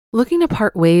Looking to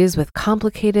part ways with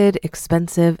complicated,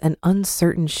 expensive, and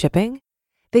uncertain shipping?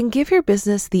 Then give your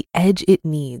business the edge it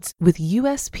needs with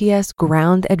USPS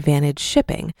Ground Advantage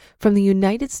shipping from the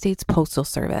United States Postal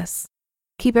Service.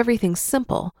 Keep everything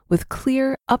simple with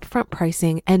clear, upfront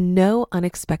pricing and no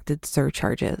unexpected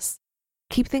surcharges.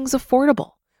 Keep things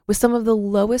affordable with some of the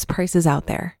lowest prices out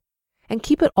there. And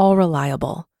keep it all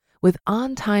reliable with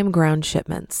on-time ground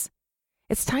shipments.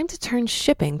 It's time to turn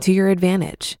shipping to your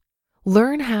advantage.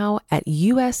 Learn how at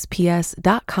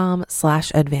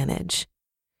USPS.com/advantage.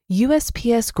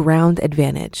 USPS Ground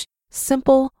Advantage.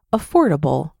 Simple,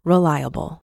 affordable,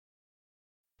 reliable.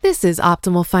 This is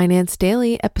Optimal Finance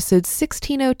Daily, episode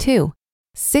 1602,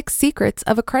 6 Secrets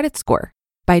of a Credit Score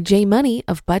by Jay Money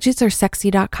of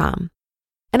BudgetsAreSexy.com.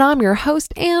 And I'm your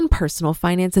host and personal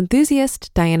finance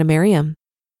enthusiast, Diana Merriam.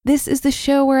 This is the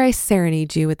show where I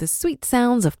serenade you with the sweet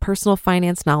sounds of personal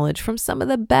finance knowledge from some of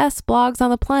the best blogs on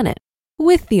the planet,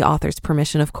 with the author's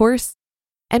permission, of course.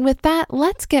 And with that,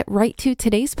 let's get right to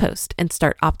today's post and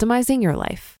start optimizing your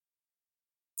life.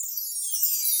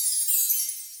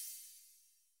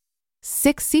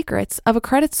 6 Secrets of a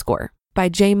Credit Score by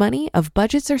Jay Money of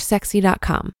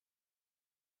BudgetsAreSexy.com.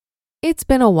 It's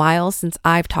been a while since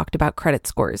I've talked about credit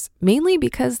scores, mainly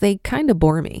because they kind of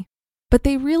bore me. But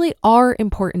they really are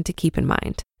important to keep in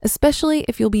mind, especially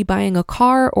if you'll be buying a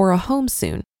car or a home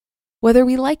soon. Whether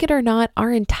we like it or not,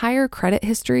 our entire credit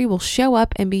history will show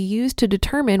up and be used to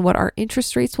determine what our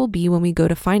interest rates will be when we go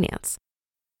to finance.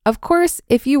 Of course,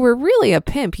 if you were really a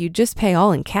pimp, you'd just pay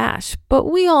all in cash, but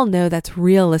we all know that's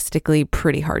realistically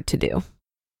pretty hard to do.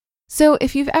 So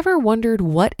if you've ever wondered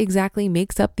what exactly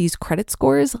makes up these credit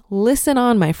scores, listen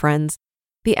on, my friends.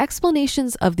 The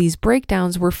explanations of these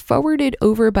breakdowns were forwarded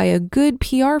over by a good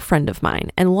PR friend of mine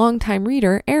and longtime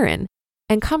reader, Aaron,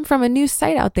 and come from a new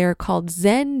site out there called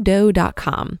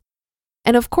Zendo.com.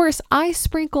 And of course, I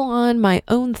sprinkle on my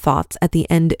own thoughts at the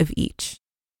end of each.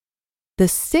 The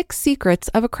 6 secrets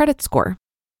of a credit score.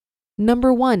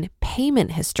 Number 1,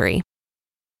 payment history.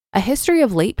 A history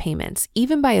of late payments,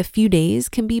 even by a few days,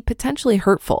 can be potentially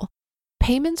hurtful.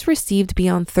 Payments received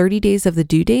beyond 30 days of the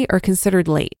due date are considered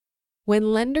late.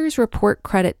 When lenders report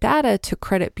credit data to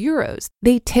credit bureaus,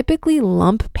 they typically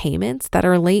lump payments that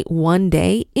are late 1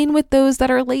 day in with those that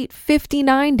are late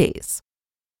 59 days.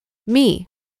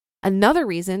 Another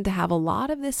reason to have a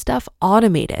lot of this stuff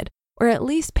automated, or at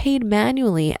least paid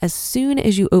manually as soon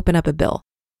as you open up a bill.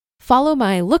 Follow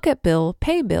my look at bill,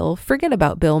 pay bill, forget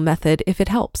about bill method if it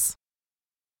helps.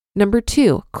 Number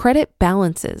 2, credit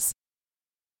balances.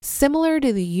 Similar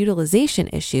to the utilization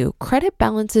issue, credit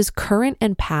balances current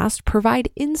and past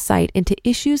provide insight into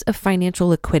issues of financial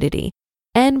liquidity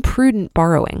and prudent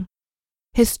borrowing.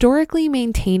 Historically,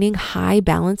 maintaining high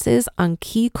balances on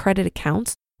key credit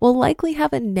accounts will likely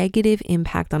have a negative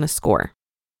impact on a score.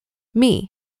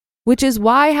 Which is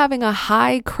why having a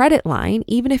high credit line,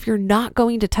 even if you're not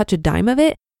going to touch a dime of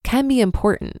it, can be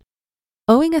important.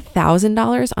 Owing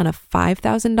 $1,000 on a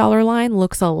 $5,000 line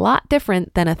looks a lot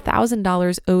different than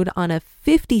 $1,000 owed on a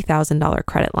 $50,000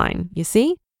 credit line, you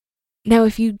see? Now,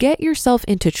 if you get yourself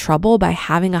into trouble by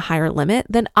having a higher limit,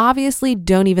 then obviously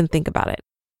don't even think about it.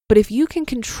 But if you can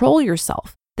control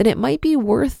yourself, then it might be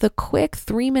worth the quick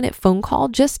 3-minute phone call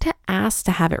just to ask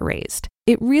to have it raised.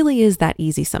 It really is that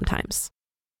easy sometimes.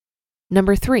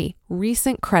 Number 3,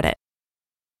 recent credit.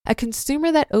 A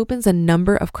consumer that opens a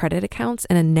number of credit accounts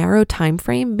in a narrow time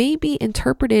frame may be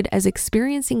interpreted as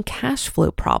experiencing cash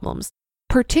flow problems,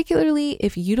 particularly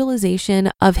if utilization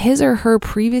of his or her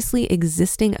previously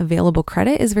existing available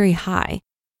credit is very high.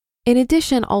 In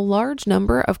addition, a large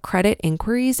number of credit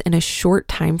inquiries in a short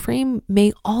time frame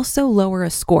may also lower a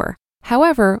score.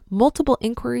 However, multiple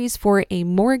inquiries for a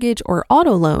mortgage or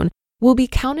auto loan will be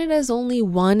counted as only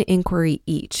one inquiry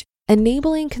each,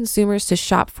 enabling consumers to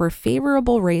shop for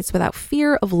favorable rates without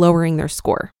fear of lowering their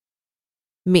score.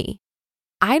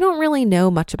 I don't really know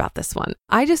much about this one.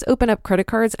 I just open up credit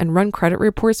cards and run credit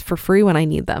reports for free when I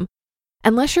need them.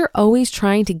 Unless you're always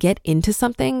trying to get into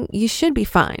something, you should be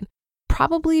fine.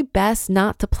 Probably best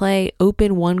not to play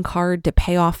open one card to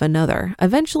pay off another.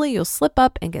 Eventually, you'll slip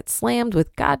up and get slammed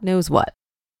with God knows what.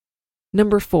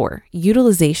 Number 4,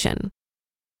 utilization.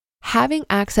 Having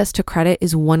access to credit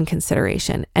is one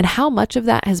consideration, and how much of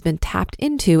that has been tapped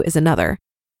into is another.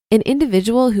 An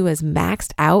individual who has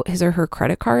maxed out his or her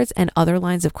credit cards and other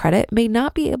lines of credit may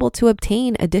not be able to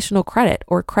obtain additional credit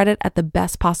or credit at the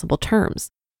best possible terms.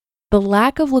 The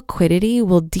lack of liquidity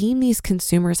will deem these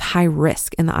consumers high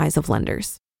risk in the eyes of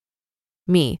lenders.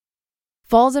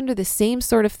 Falls under the same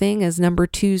sort of thing as number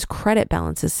 2's credit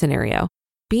balances scenario.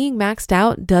 Being maxed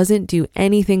out doesn't do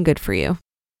anything good for you.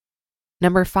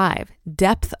 Number 5,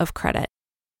 depth of credit.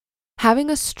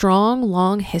 Having a strong,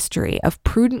 long history of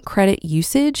prudent credit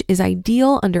usage is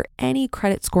ideal under any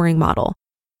credit scoring model.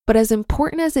 But as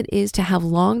important as it is to have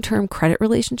long-term credit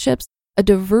relationships, a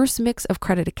diverse mix of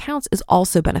credit accounts is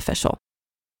also beneficial.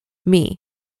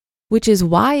 Which is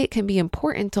why it can be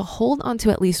important to hold onto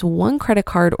at least one credit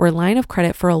card or line of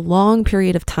credit for a long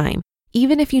period of time,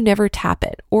 even if you never tap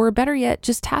it, or better yet,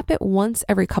 just tap it once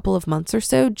every couple of months or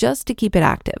so just to keep it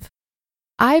active.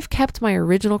 I've kept my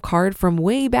original card from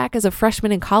way back as a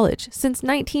freshman in college, since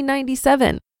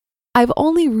 1997. I've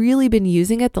only really been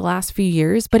using it the last few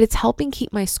years, but it's helping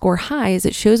keep my score high as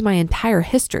it shows my entire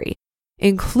history,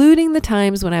 including the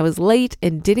times when I was late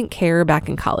and didn't care back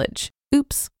in college.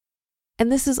 Oops.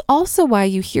 And this is also why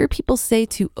you hear people say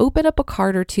to open up a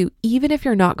card or two even if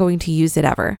you're not going to use it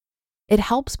ever. It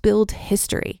helps build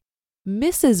history.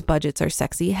 Mrs. Budgets Are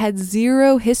Sexy had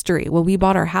zero history when we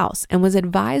bought our house and was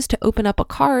advised to open up a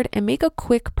card and make a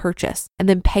quick purchase and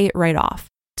then pay it right off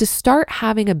to start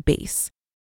having a base.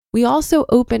 We also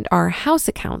opened our house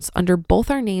accounts under both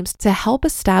our names to help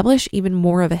establish even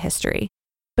more of a history.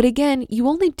 But again, you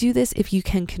only do this if you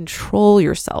can control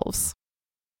yourselves.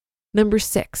 Number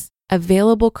 6,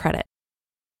 available credit.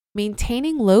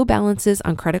 Maintaining low balances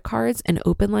on credit cards and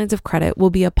open lines of credit will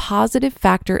be a positive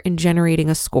factor in generating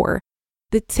a score.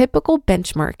 The typical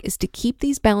benchmark is to keep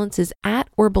these balances at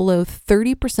or below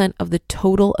 30% of the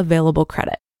total available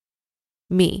credit.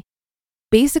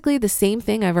 Basically the same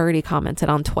thing I've already commented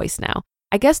on twice now.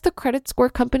 I guess the credit score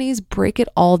companies break it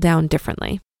all down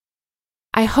differently.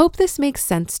 I hope this makes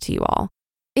sense to you all.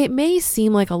 It may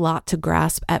seem like a lot to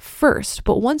grasp at first,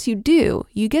 but once you do,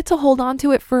 you get to hold on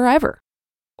to it forever.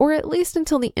 Or at least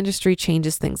until the industry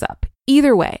changes things up.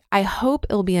 Either way, I hope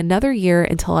it'll be another year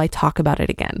until I talk about it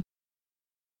again.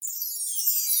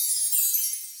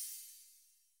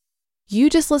 You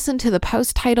just listened to the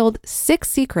post titled 6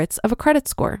 Secrets of a Credit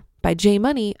Score by Jay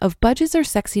Money of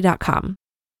budgetsaresexy.com.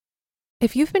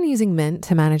 If you've been using Mint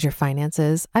to manage your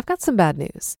finances, I've got some bad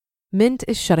news. Mint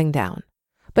is shutting down.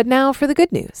 But now for the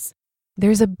good news.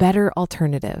 There's a better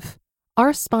alternative.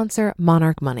 Our sponsor,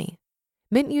 Monarch Money.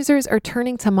 Mint users are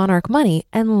turning to Monarch Money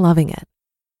and loving it.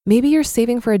 Maybe you're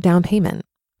saving for a down payment,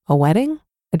 a wedding,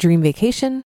 a dream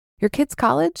vacation, your kid's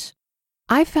college.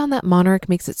 I've found that Monarch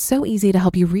makes it so easy to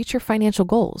help you reach your financial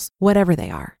goals, whatever they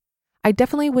are. I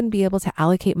definitely wouldn't be able to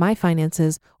allocate my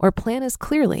finances or plan as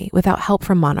clearly without help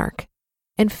from Monarch.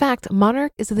 In fact,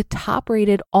 Monarch is the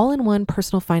top-rated all-in-one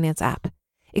personal finance app.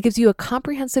 It gives you a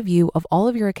comprehensive view of all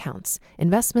of your accounts,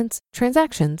 investments,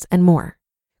 transactions, and more.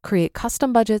 Create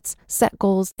custom budgets, set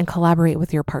goals, and collaborate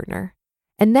with your partner.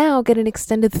 And now get an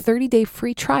extended 30-day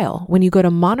free trial when you go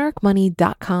to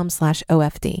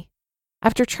monarchmoney.com/OFD.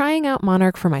 After trying out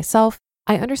Monarch for myself,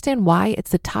 I understand why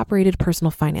it's the top-rated personal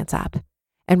finance app.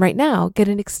 And right now, get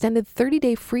an extended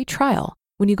 30-day free trial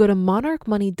when you go to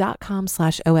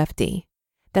monarchmoney.com/OFD.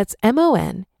 That's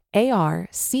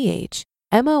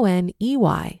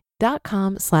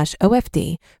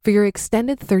monarchmoney.com/OFD for your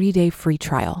extended 30-day free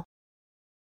trial.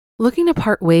 Looking to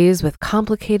part ways with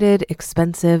complicated,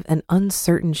 expensive, and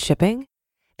uncertain shipping?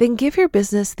 Then give your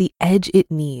business the edge it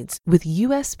needs with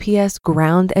USPS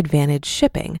Ground Advantage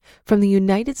shipping from the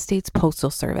United States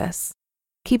Postal Service.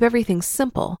 Keep everything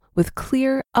simple with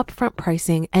clear, upfront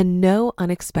pricing and no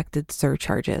unexpected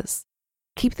surcharges.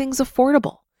 Keep things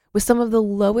affordable with some of the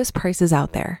lowest prices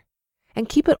out there. And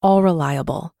keep it all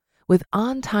reliable with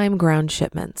on-time ground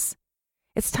shipments.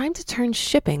 It's time to turn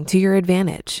shipping to your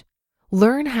advantage.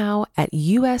 Learn how at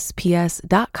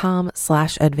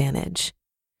USPS.com/advantage.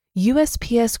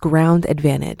 USPS Ground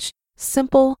Advantage.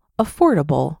 Simple,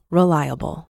 affordable,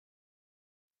 reliable.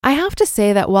 I have to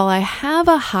say that while I have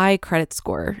a high credit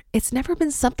score, it's never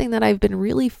been something that I've been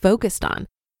really focused on.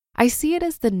 I see it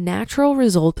as the natural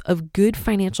result of good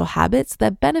financial habits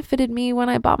that benefited me when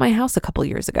I bought my house a couple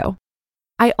years ago.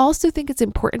 I also think it's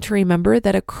important to remember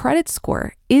that a credit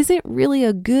score isn't really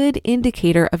a good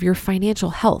indicator of your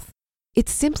financial health.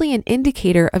 It's simply an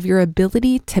indicator of your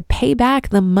ability to pay back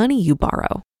the money you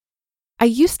borrow. I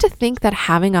used to think that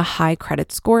having a high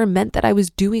credit score meant that I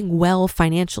was doing well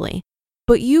financially,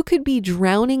 but you could be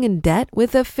drowning in debt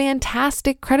with a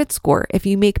fantastic credit score if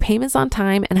you make payments on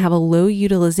time and have a low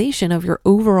utilization of your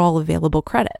overall available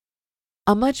credit.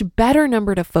 A much better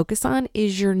number to focus on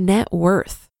is your net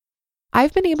worth.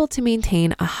 I've been able to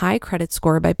maintain a high credit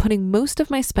score by putting most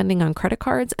of my spending on credit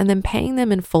cards and then paying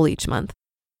them in full each month.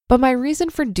 But my reason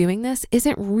for doing this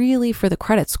isn't really for the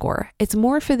credit score. It's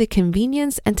more for the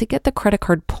convenience and to get the credit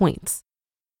card points.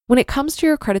 When it comes to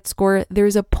your credit score,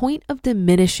 there's a point of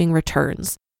diminishing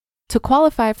returns. To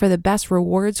qualify for the best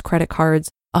rewards credit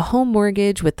cards, a home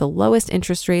mortgage with the lowest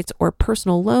interest rates, or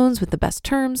personal loans with the best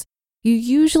terms, You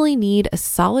usually need a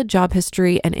solid job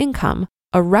history and income,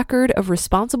 a record of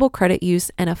responsible credit use,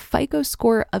 and a FICO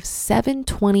score of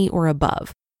 720 or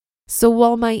above. So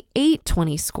while my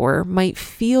 820 score might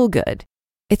feel good,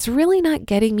 it's really not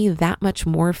getting me that much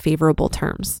more favorable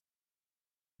terms.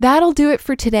 That'll do it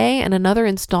for today and another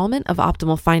installment of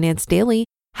Optimal Finance Daily.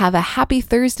 Have a happy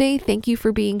Thursday. Thank you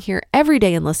for being here every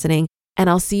day and listening,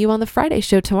 and I'll see you on the Friday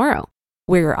show tomorrow,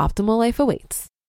 where your optimal life awaits.